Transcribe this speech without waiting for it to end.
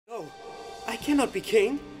cannot be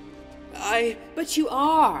king. But you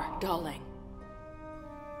are, darling.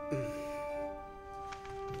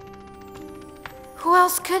 Who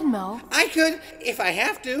else could, Mo? I could, if I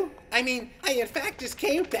have to. I mean, I in fact just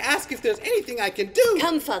came to ask if there's anything I can do.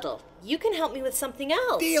 Come, Fuddle. You can help me with something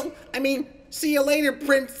else. Deal. I mean, see you later,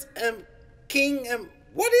 Prince, King,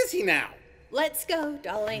 what is he now? Let's go,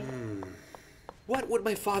 darling. What would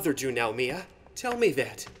my father do now, Mia? Tell me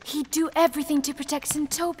that. He'd do everything to protect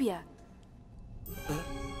Syntopia.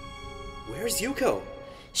 Where's Yuko?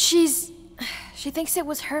 She thinks it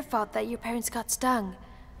was her fault that your parents got stung.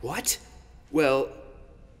 What? Well,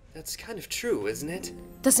 that's kind of true, isn't it?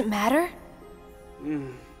 Does it matter?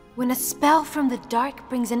 When a spell from the dark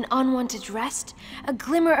brings an unwanted rest, a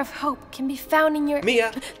glimmer of hope can be found in your...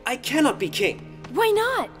 Mia, I cannot be king. Why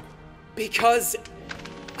not? Because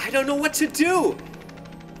I don't know what to do.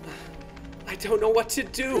 I don't know what to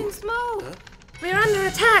do. Prince Mo, we're under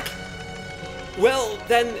attack. Well,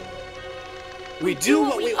 then, we do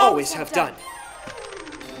what we always have done.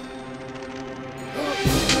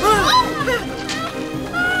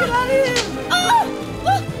 Get out of here!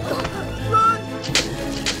 Run!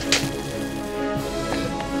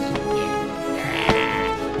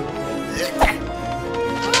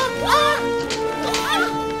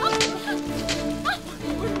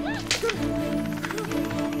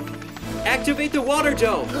 Activate the water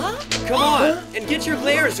dome. Come on, and get your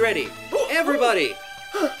glares ready. Everybody.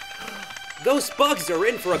 Those bugs are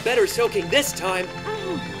in for a better soaking this time.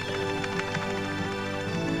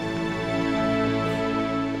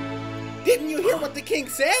 Didn't you hear what the king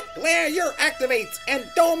said? Glare your activates and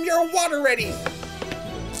dome your water ready.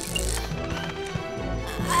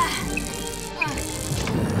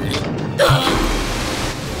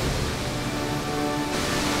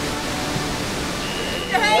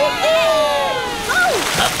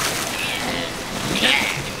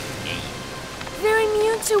 They're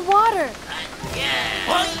immune to water.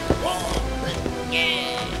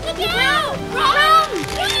 Look out! Run!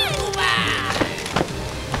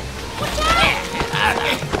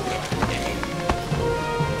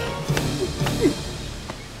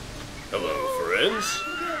 Hello, friends.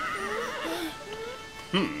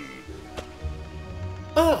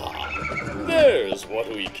 There's what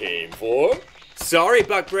we came for. Sorry,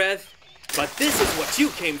 Buck Breath, but this is what you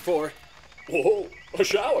came for. Whoa, a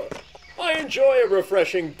shower. I enjoy a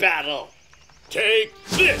refreshing battle. Take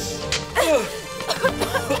this!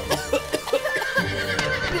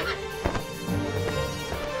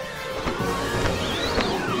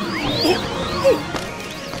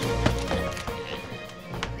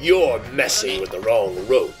 You're messing with the wrong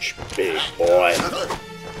roach, big boy.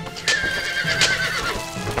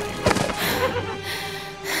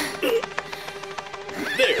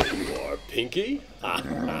 There you are, Pinky.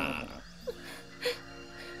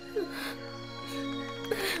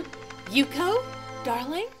 Yuko,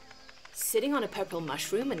 darling? Sitting on a purple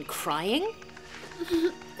mushroom and crying?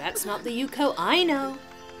 That's not the Yuko I know.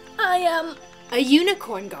 I am... A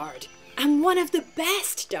unicorn guard. I'm one of the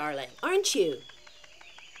best, darling, aren't you?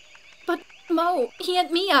 But Mo, he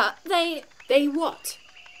and Mia, they what?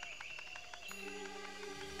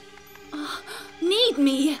 need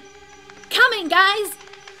me. Coming, guys.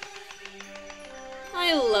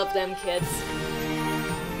 I love them kids.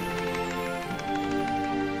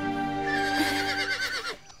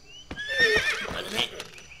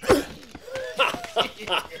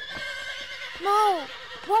 Mo,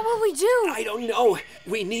 what will we do? I don't know.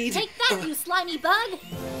 We need... Take that, you slimy bug.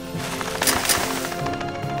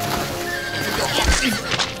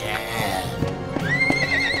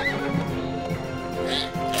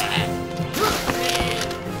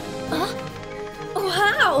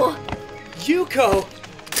 Wow! Yuko!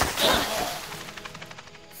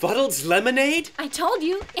 Fuddled's lemonade? I told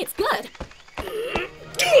you, it's good.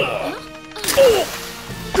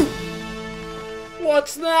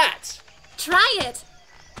 What's that? Try it.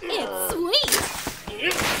 It's sweet.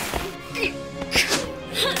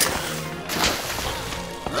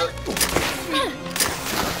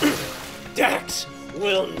 Dax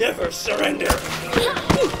will never surrender.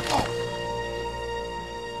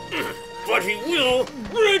 But he will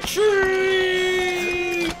retreat!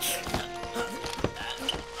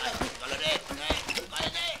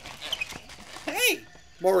 Hey,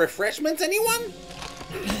 more refreshments, anyone?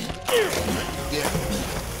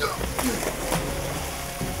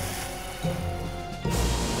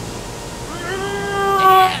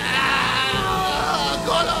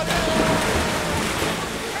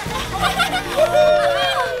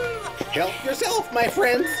 Help yourself, my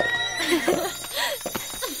friends.